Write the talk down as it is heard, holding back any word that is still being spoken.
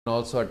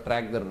also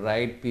attract the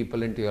right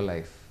people into your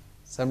life.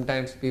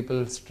 Sometimes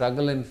people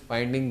struggle in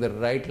finding the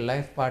right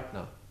life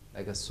partner,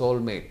 like a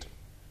soulmate.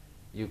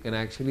 You can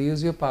actually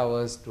use your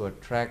powers to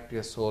attract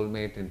your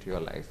soulmate into your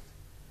life.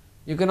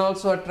 You can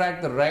also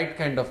attract the right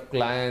kind of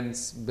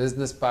clients,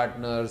 business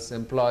partners,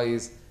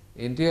 employees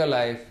into your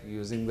life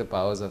using the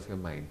powers of your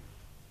mind.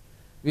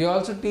 We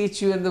also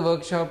teach you in the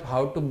workshop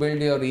how to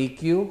build your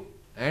EQ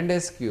and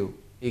SQ.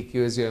 EQ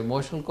is your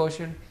emotional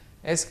quotient,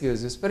 SQ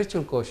is your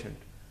spiritual quotient.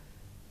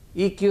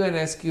 EQ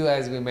and SQ,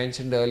 as we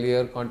mentioned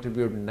earlier,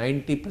 contribute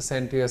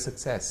 90% to your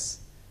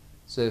success.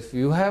 So if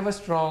you have a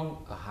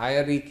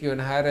higher EQ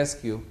and higher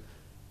SQ,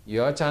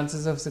 your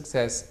chances of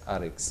success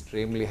are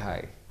extremely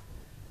high.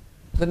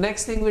 The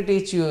next thing we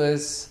teach you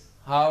is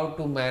how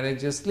to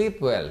manage your sleep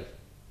well.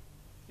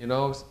 You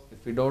know,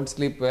 if you don't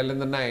sleep well in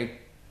the night,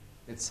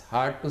 it's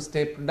hard to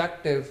stay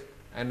productive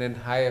and in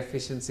high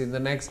efficiency the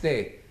next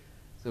day.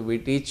 So we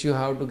teach you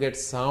how to get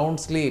sound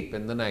sleep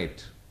in the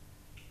night.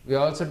 We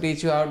also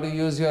teach you how to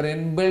use your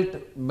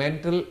inbuilt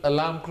mental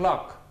alarm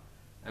clock.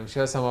 I'm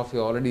sure some of you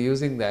are already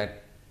using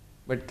that.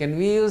 But can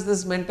we use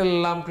this mental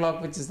alarm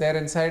clock which is there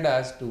inside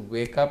us to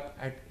wake up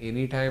at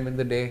any time in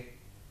the day?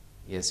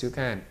 Yes, you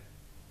can.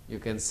 You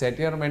can set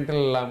your mental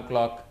alarm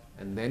clock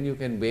and then you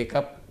can wake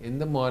up in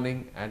the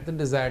morning at the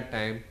desired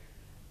time.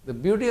 The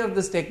beauty of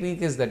this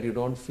technique is that you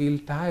don't feel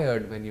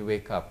tired when you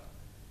wake up.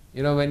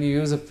 You know, when you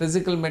use a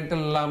physical mental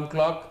alarm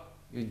clock,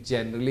 you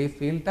generally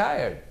feel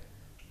tired.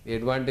 The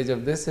advantage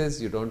of this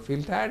is you don't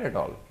feel tired at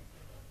all.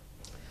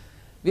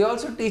 We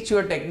also teach you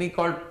a technique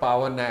called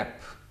power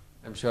nap.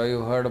 I'm sure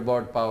you heard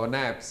about power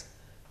naps,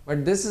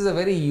 but this is a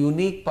very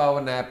unique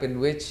power nap in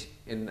which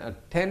in a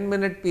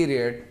 10-minute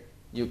period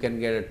you can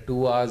get a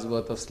 2 hours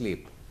worth of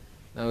sleep.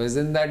 Now,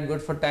 isn't that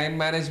good for time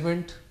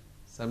management?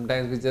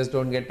 Sometimes we just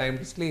don't get time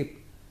to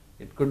sleep.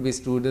 It could be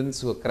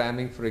students who are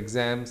cramming for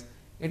exams.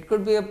 It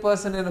could be a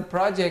person in a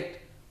project.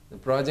 The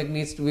project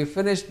needs to be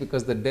finished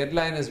because the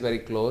deadline is very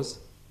close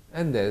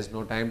and there is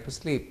no time to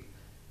sleep.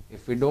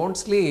 If we don't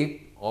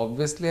sleep,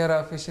 obviously our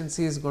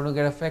efficiency is going to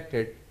get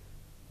affected.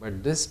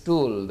 But this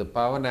tool, the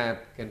power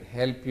nap, can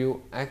help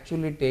you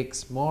actually take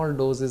small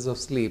doses of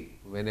sleep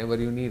whenever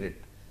you need it.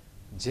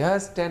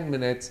 Just 10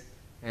 minutes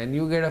and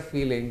you get a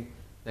feeling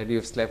that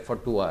you've slept for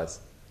 2 hours.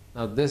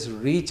 Now this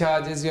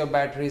recharges your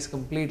batteries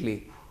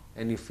completely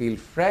and you feel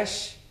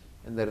fresh,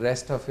 and the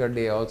rest of your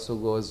day also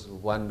goes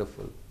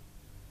wonderful.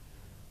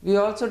 We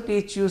also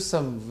teach you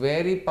some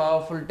very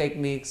powerful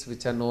techniques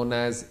which are known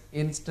as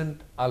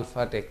instant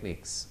alpha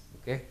techniques.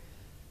 Okay?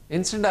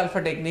 Instant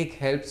alpha technique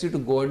helps you to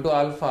go into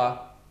alpha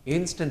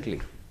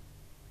instantly.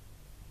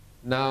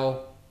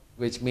 Now,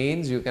 which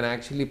means you can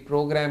actually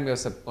program your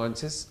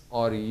subconscious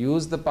or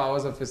use the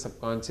powers of your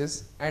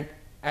subconscious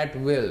at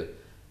will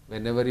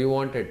whenever you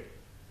want it.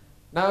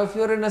 Now, if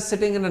you're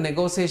sitting in a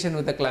negotiation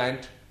with a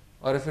client,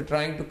 or if you're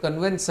trying to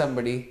convince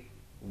somebody,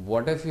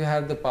 what if you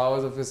have the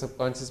powers of your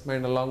subconscious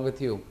mind along with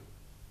you?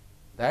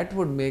 That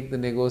would make the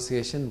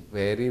negotiation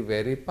very,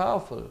 very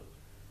powerful.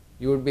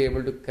 You would be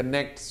able to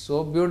connect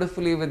so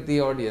beautifully with the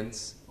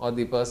audience or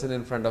the person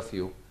in front of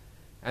you,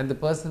 and the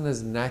person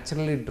is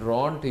naturally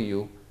drawn to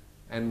you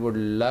and would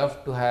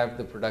love to have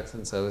the products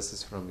and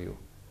services from you.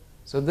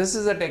 So this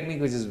is a technique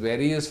which is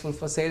very useful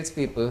for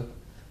salespeople,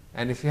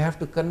 and if you have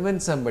to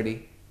convince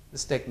somebody,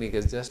 this technique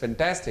is just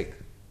fantastic.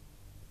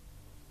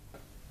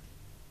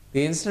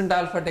 The instant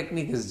alpha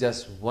technique is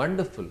just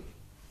wonderful.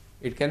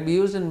 It can be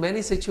used in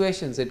many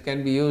situations. It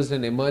can be used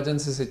in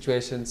emergency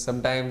situations.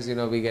 Sometimes,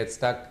 we get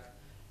stuck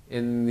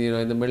in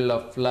the middle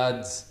of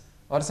floods,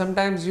 or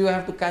sometimes you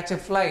have to catch a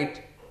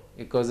flight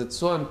because it's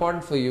so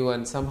important for you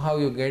and somehow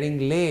you're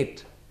getting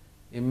late.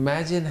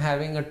 Imagine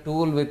having a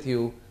tool with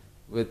you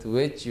with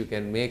which you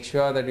can make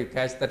sure that you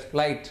catch that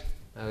flight.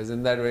 Now,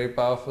 isn't that very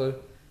powerful?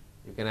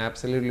 You can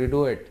absolutely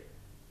do it.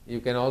 You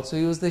can also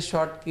use the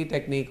short key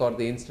technique or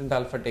the instant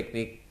alpha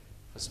technique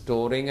for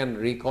storing and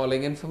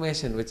recalling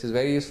information, which is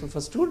very useful for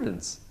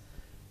students.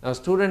 Now,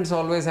 students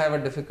always have a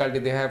difficulty.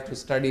 They have to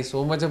study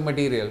so much of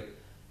material.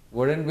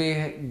 Wouldn't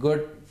be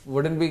good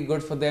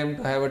for them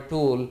to have a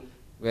tool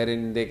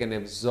wherein they can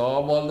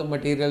absorb all the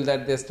material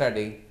that they're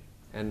studying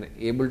and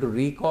able to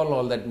recall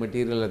all that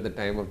material at the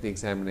time of the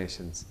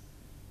examinations?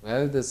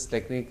 Well, this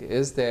technique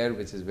is there,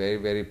 which is very,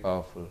 very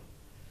powerful.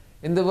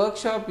 In the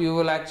workshop, you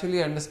will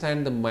actually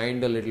understand the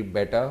mind a little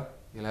better.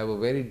 You'll have a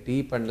very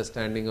deep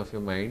understanding of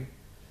your mind.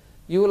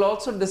 You will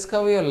also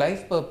discover your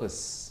life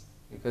purpose,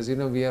 because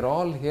we are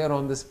all here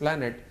on this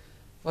planet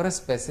for a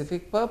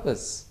specific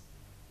purpose.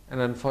 And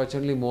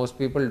unfortunately, most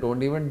people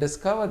don't even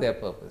discover their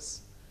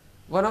purpose.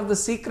 One of the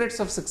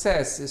secrets of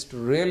success is to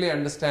really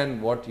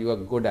understand what you are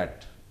good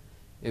at.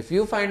 If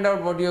you find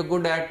out what you are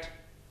good at,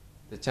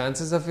 the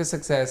chances of your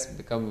success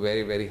become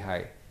very, very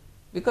high,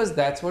 because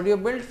that's what you're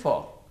built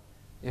for.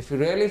 If you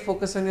really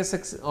focus on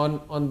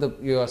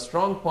your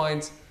strong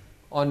points,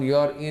 on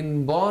your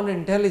inborn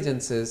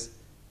intelligences,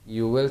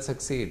 you will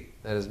succeed.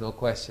 There is no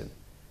question.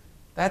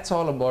 That's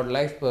all about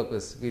life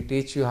purpose. We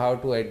teach you how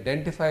to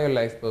identify your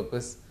life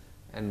purpose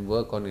and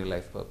work on your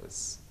life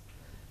purpose.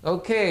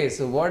 Okay,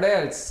 so what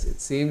else? It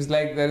seems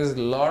like there is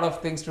a lot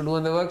of things to do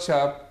in the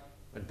workshop,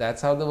 but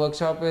that's how the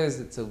workshop is.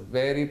 It's a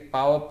very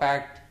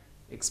power-packed,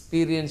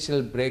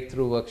 experiential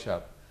breakthrough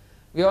workshop.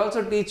 We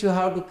also teach you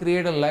how to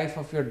create a life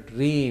of your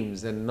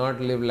dreams and not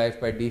live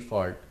life by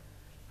default.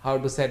 How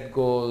to set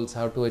goals,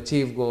 how to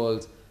achieve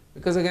goals.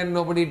 Because again,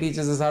 nobody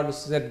teaches us how to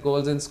set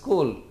goals in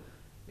school.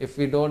 If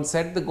we don't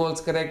set the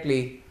goals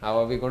correctly, how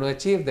are we going to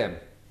achieve them?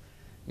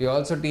 We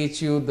also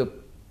teach you the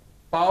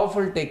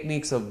powerful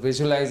techniques of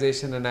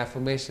visualization and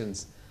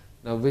affirmations.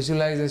 Now,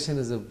 visualization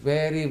is a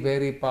very,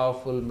 very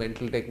powerful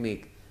mental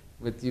technique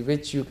with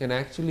which you can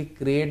actually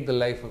create the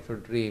life of your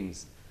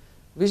dreams.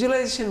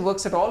 Visualization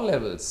works at all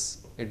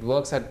levels. It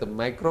works at the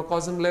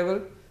microcosm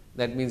level.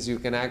 That means you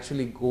can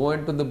actually go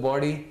into the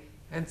body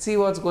and see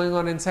what's going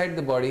on inside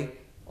the body.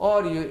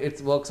 Or it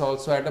works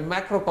also at a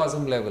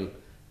macrocosm level.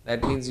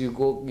 That means you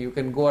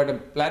can go at a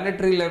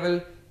planetary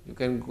level, you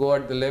can go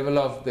at the level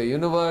of the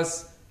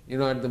universe,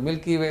 at the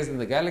Milky Ways and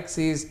the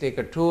galaxies, take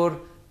a tour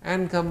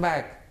and come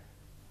back.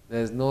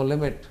 There is no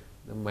limit.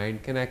 The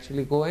mind can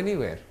actually go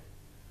anywhere.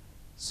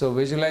 So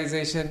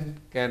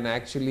visualization can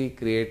actually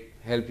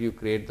help you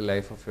create the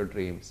life of your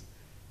dreams.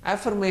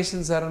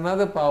 Affirmations are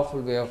another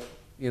powerful way of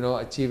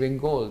achieving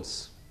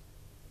goals.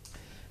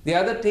 The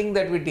other thing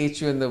that we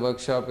teach you in the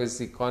workshop is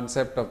the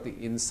concept of the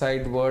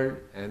inside world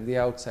and the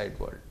outside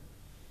world.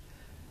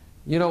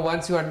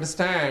 Once you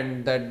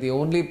understand that the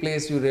only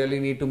place you really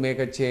need to make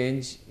a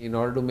change in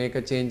order to make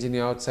a change in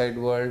your outside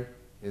world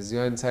is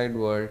your inside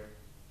world,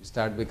 you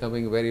start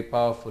becoming very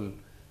powerful.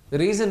 The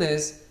reason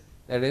is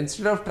that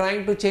instead of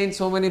trying to change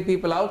so many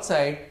people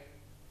outside,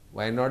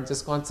 why not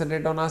just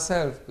concentrate on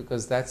ourselves?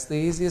 Because that's the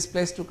easiest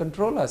place to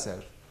control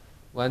ourselves.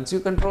 Once you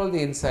control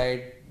the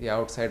inside, the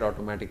outside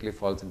automatically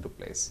falls into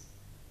place.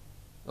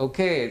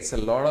 Okay, it's a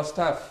lot of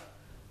stuff.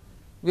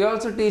 We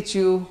also teach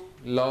you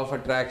law of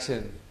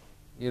attraction.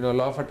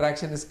 Law of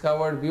attraction is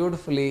covered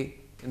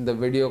beautifully in the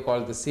video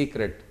called The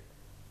Secret.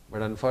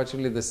 But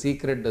unfortunately, The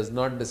Secret does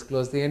not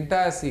disclose the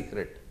entire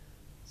secret.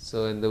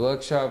 So in the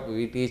workshop,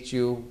 we teach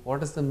you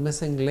what is the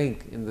missing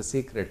link in the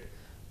secret.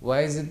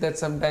 Why is it that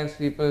sometimes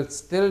people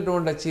still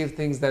don't achieve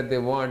things that they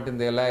want in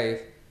their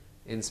life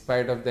in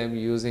spite of them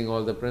using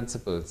all the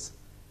principles?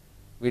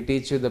 We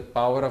teach you the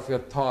power of your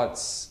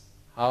thoughts,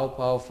 how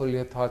powerful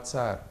your thoughts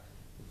are.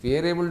 If we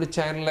are able to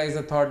channelize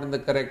a thought in the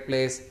correct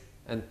place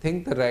and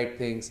think the right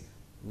things,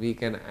 we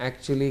can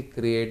actually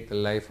create the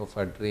life of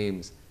our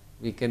dreams.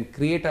 We can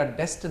create our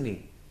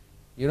destiny.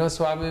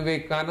 Swami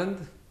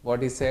Vivekananda,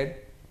 what he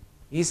said?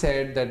 He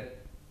said that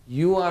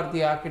you are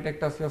the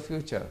architect of your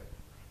future.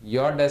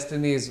 Your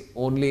destiny is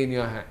only in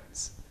your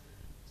hands.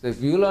 So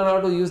if you learn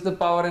how to use the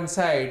power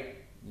inside,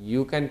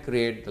 you can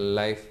create the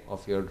life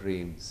of your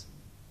dreams.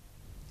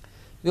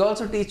 We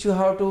also teach you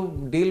how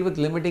to deal with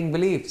limiting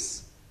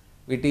beliefs.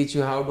 We teach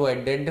you how to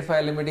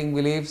identify limiting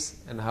beliefs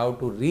and how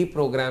to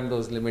reprogram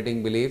those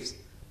limiting beliefs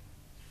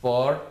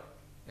for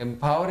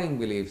empowering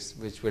beliefs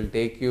which will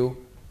take you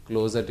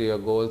closer to your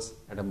goals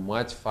at a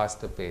much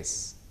faster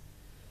pace.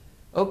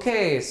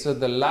 Okay, so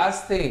the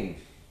last thing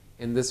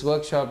in this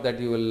workshop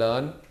that you will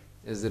learn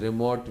is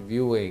remote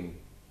viewing.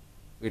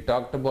 We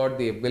talked about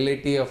the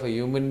ability of a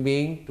human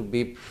being to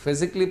be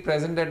physically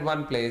present at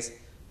one place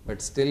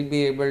but still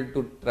be able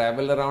to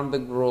travel around the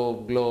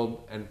globe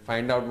and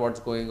find out what's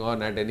going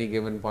on at any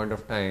given point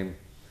of time.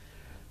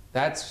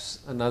 That's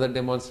another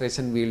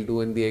demonstration we'll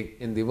do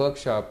in the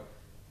workshop,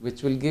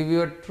 which will give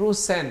you a true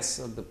sense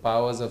of the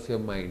powers of your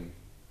mind.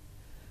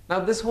 Now,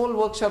 this whole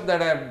workshop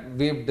that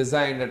we've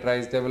designed at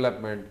Rise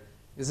Development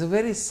is a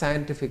very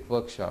scientific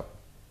workshop.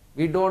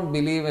 We don't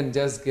believe in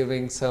just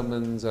giving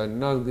sermons or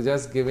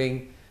just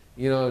giving,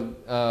 telling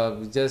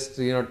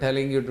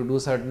you to do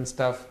certain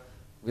stuff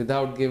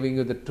without giving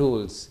you the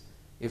tools.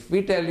 If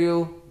we tell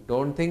you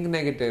don't think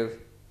negative,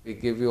 we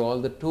give you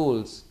all the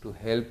tools to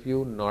help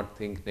you not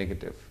think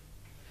negative.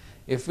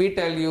 If we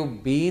tell you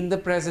be in the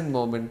present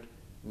moment,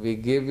 we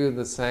give you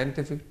the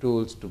scientific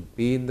tools to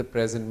be in the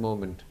present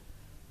moment.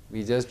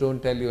 We just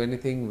don't tell you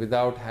anything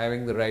without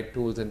having the right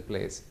tools in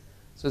place.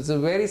 So it's a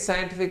very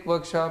scientific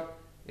workshop.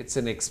 It's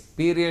an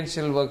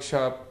experiential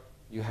workshop.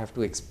 You have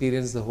to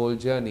experience the whole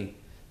journey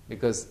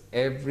because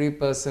every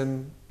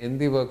person in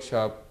the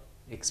workshop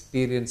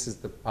experiences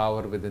the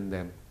power within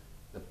them.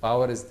 The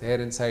power is there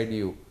inside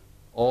you.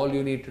 All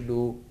you need to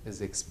do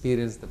is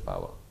experience the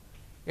power.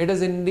 It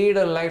is indeed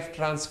a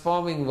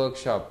life-transforming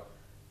workshop.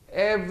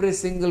 Every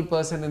single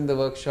person in the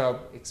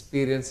workshop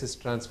experiences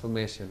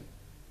transformation.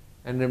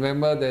 And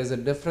remember, there is a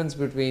difference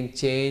between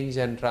change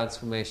and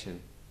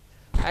transformation.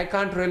 I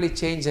can't really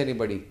change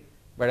anybody,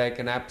 but I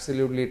can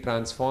absolutely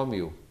transform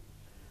you.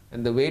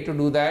 And the way to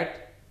do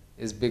that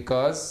is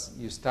because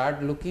you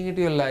start looking at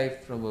your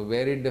life from a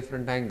very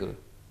different angle.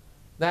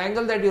 The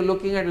angle that you're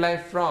looking at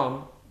life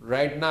from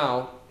right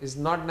now is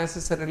not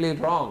necessarily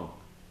wrong.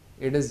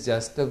 It is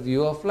just a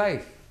view of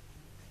life.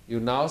 You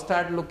now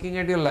start looking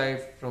at your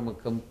life from a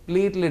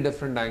completely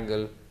different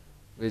angle,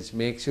 which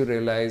makes you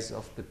realize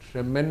of the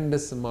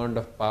tremendous amount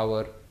of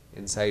power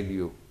inside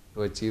you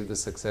to achieve the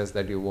success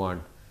that you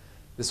want.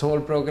 This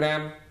whole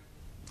program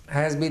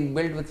has been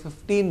built with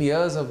 15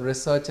 years of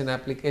research and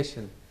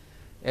application.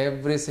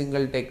 Every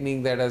single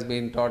technique that has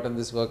been taught in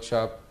this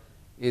workshop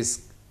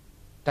is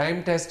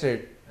time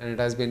tested, and it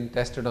has been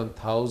tested on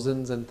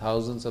thousands and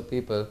thousands of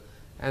people,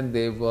 and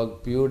they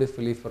work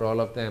beautifully for all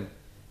of them.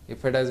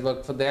 If it has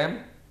worked for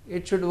them,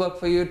 it should work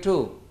for you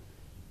too.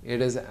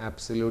 It is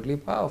absolutely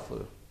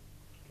powerful.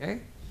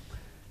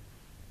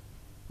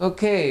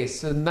 Okay,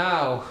 so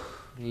now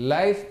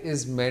life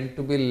is meant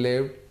to be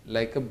lived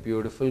like a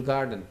beautiful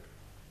garden.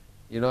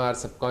 Our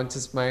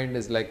subconscious mind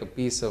is like a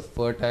piece of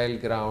fertile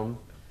ground.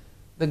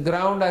 The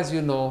ground, as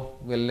you know,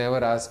 will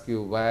never ask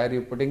you, why are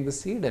you putting the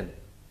seed in?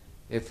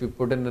 If you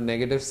put in a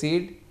negative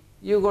seed,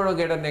 you're going to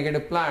get a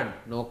negative plant,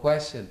 no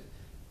question.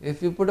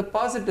 If you put a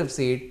positive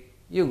seed,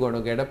 you're going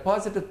to get a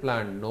positive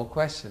plant, no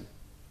question.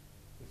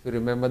 If you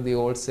remember the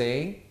old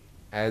saying,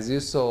 as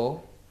you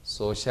sow,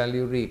 so shall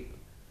you reap.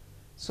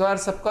 So our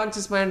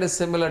subconscious mind is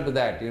similar to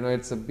that.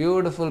 It's a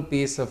beautiful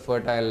piece of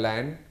fertile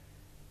land,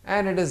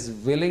 and it is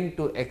willing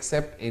to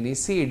accept any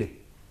seed.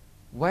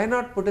 Why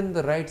not put in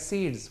the right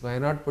seeds? Why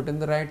not put in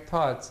the right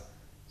thoughts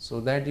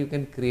so that you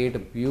can create a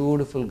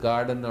beautiful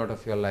garden out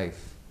of your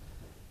life?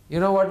 You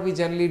know what we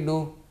generally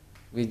do?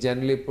 We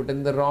generally put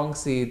in the wrong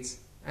seeds,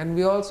 and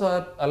we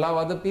also allow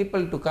other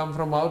people to come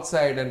from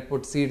outside and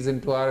put seeds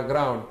into our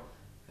ground,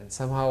 and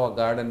somehow our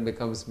garden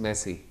becomes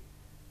messy.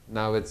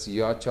 Now it's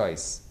your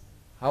choice.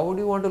 How would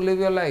you want to live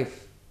your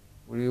life?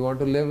 Would you want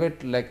to live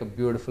it like a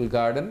beautiful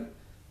garden,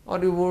 or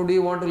would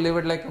you want to live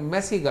it like a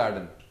messy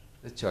garden?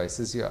 The choice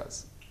is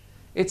yours.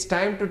 It's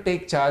time to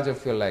take charge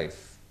of your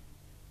life.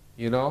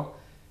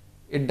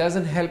 It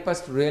doesn't help us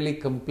to really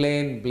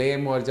complain,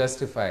 blame, or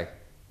justify.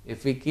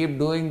 If we keep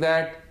doing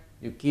that,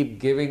 you keep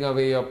giving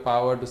away your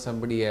power to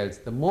somebody else.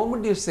 The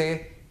moment you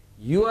say,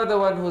 you are the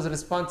one who is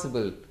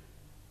responsible,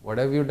 what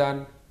have you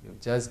done? You've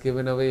just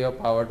given away your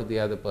power to the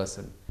other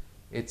person.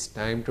 It's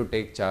time to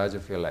take charge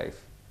of your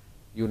life.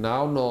 You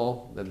now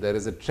know that there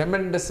is a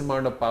tremendous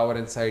amount of power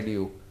inside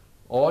you.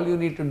 All you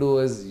need to do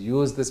is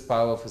use this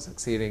power for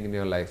succeeding in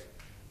your life.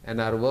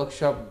 And our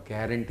workshop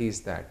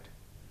guarantees that.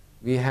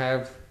 We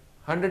have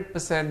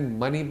 100%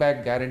 money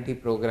back guarantee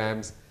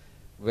programs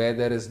where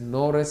there is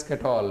no risk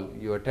at all.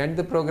 You attend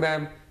the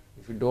program.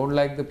 If you don't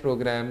like the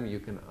program, you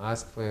can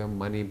ask for your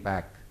money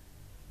back.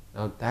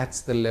 Now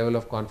that's the level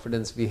of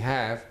confidence we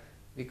have,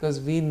 because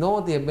we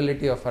know the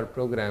ability of our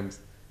programs.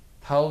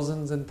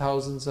 Thousands and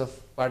thousands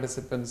of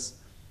participants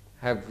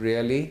have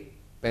really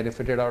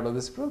benefited out of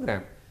this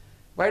program.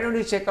 Why don't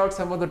you check out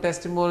some of the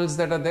testimonials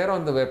that are there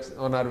on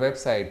our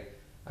website?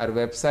 Our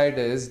website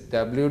is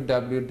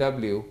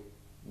www.rise,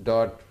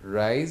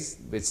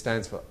 which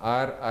stands for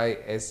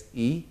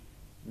RISEDA,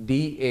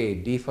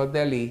 D for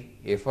Delhi,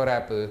 A for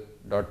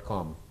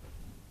Apple.com.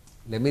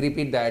 Let me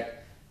repeat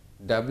that,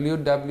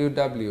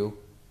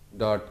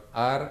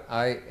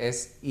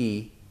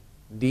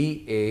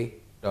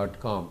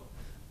 www.riseeda.com.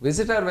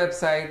 Visit our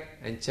website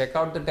and check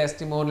out the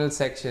testimonial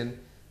section.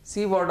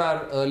 See what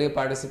our earlier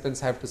participants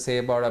have to say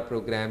about our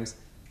programs,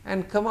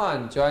 and come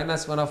on, join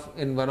us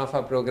in one of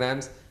our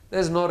programs.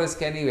 There's no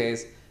risk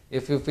anyways.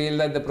 If you feel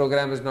that the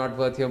program is not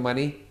worth your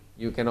money,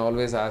 you can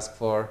always ask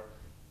for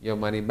your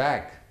money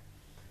back.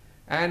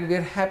 And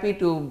we're happy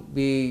to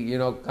be,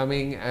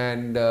 coming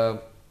and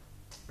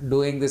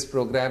doing this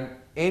program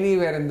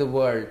anywhere in the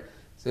world.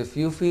 So if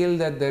you feel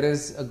that there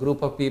is a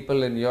group of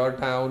people in your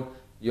town,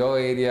 your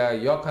area,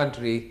 your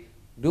country,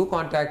 do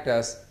contact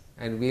us,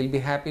 and we'll be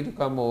happy to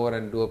come over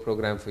and do a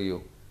program for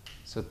you.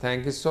 So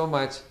thank you so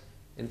much.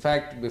 In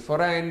fact,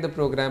 before I end the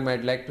program,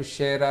 I'd like to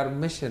share our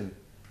mission.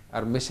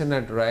 Our mission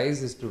at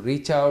RISE is to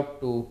reach out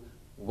to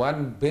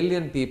 1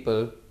 billion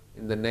people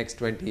in the next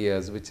 20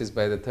 years, which is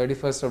by the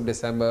 31st of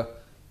December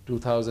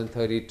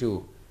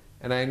 2032.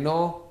 And I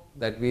know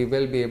that we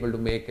will be able to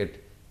make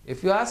it.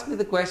 If you ask me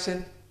the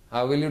question,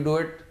 how will you do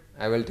it?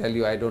 I will tell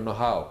you I don't know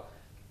how.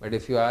 But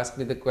if you ask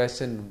me the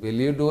question, will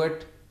you do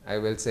it? I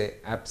will say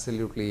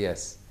absolutely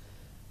yes.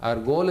 Our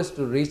goal is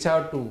to reach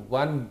out to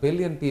 1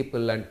 billion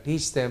people and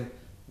teach them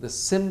the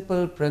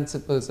simple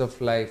principles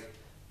of life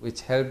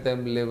which help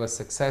them live a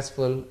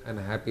successful and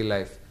happy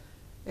life.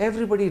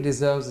 Everybody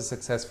deserves a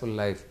successful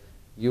life.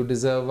 You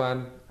deserve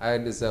one, I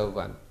deserve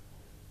one.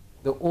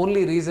 The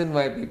only reason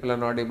why people are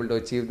not able to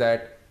achieve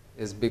that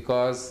is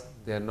because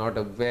they are not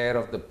aware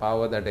of the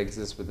power that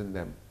exists within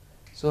them.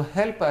 So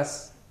help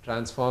us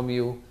transform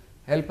you,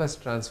 help us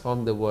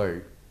transform the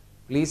world.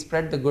 Please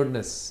spread the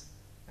goodness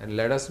and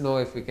let us know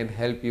if we can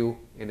help you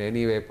in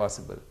any way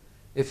possible.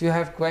 If you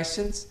have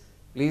questions,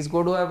 please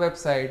go to our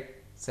website,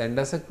 send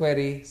us a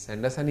query,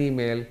 send us an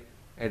email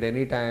at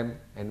any time,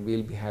 and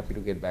we'll be happy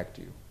to get back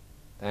to you.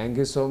 Thank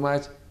you so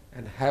much,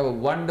 and have a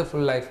wonderful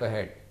life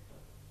ahead.